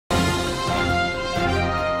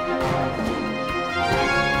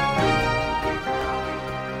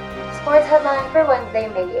headline for Wednesday,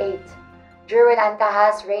 May 8th. Jerwin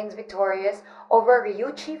Ancajas reigns victorious over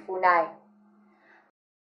Ryuichi Funai.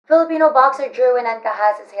 Filipino boxer Jerwin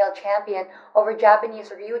Ancajas is hailed champion over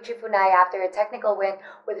Japanese Ryuichi Funai after a technical win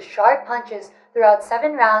with sharp punches throughout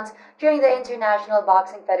 7 rounds during the International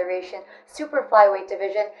Boxing Federation Super Flyweight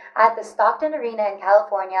division at the Stockton Arena in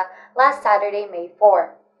California last Saturday, May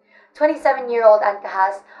 4. 27-year-old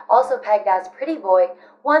Ancajas, also pegged as Pretty Boy,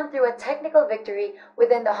 won through a technical victory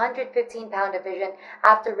within the 115-pound division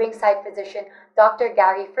after ringside physician Dr.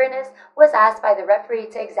 Gary Furness was asked by the referee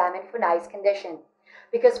to examine Funai's condition.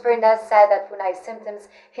 Because Furness said that Funai's symptoms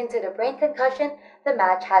hinted a brain concussion, the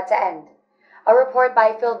match had to end. A report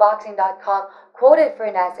by philboxing.com quoted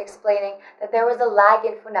Furness explaining that there was a lag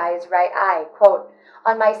in Funai's right eye. Quote,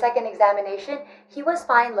 "On my second examination, he was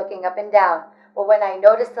fine looking up and down. But when I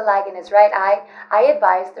noticed the lag in his right eye, I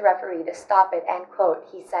advised the referee to stop it," end quote,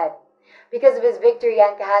 he said. Because of his victory,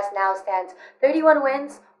 Ancajas now stands 31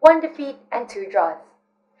 wins, 1 defeat, and 2 draws.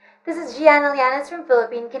 This is Gianna Llanes from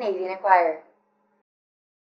Philippine Canadian Inquirer.